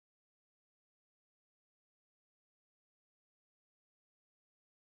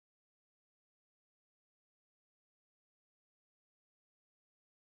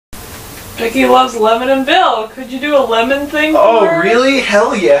Becky loves Lemon and Bill. Could you do a lemon thing for Oh, her? really?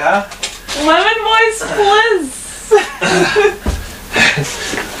 Hell yeah. Lemon voice, please.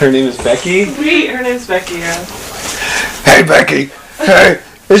 Her name is Becky? Sweet, her name's Becky, yeah. Hey, Becky. Hey,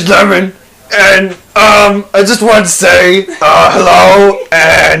 it's Lemon. And, I just want to say, hello.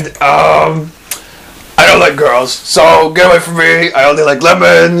 And, I don't like girls. So, get away from me. I only like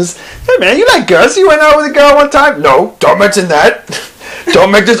lemons. Hey, man, you like girls? You went out with a girl one time? No, don't mention that.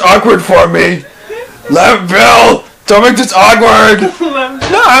 Don't make this awkward for me. Bill, don't make this awkward.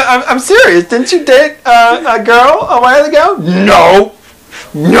 No, I'm serious. Didn't you date a girl a while ago? No.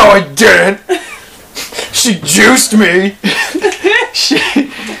 No, I didn't. She juiced me. She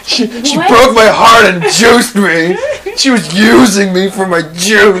broke my heart and juiced me. She was using me for my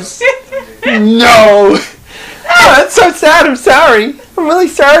juice. No. Oh, that's so sad. I'm sorry. I'm really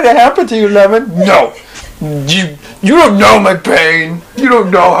sorry that happened to you, Lemon. No. You don't know my pain. You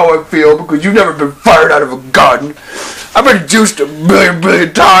don't know how I feel because you've never been fired out of a gun. I've been juiced a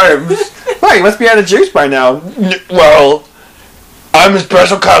billion times. Well, you must be out of juice by now. Well, I'm a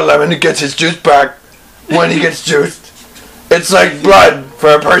special kind of lemon that gets his juice back when he gets juiced. It's like blood for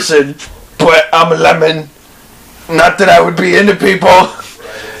a person, but I'm a lemon. Not that I would be into people,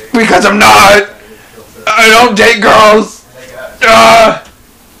 because I'm not. I don't date girls.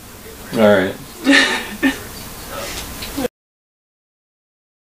 Alright.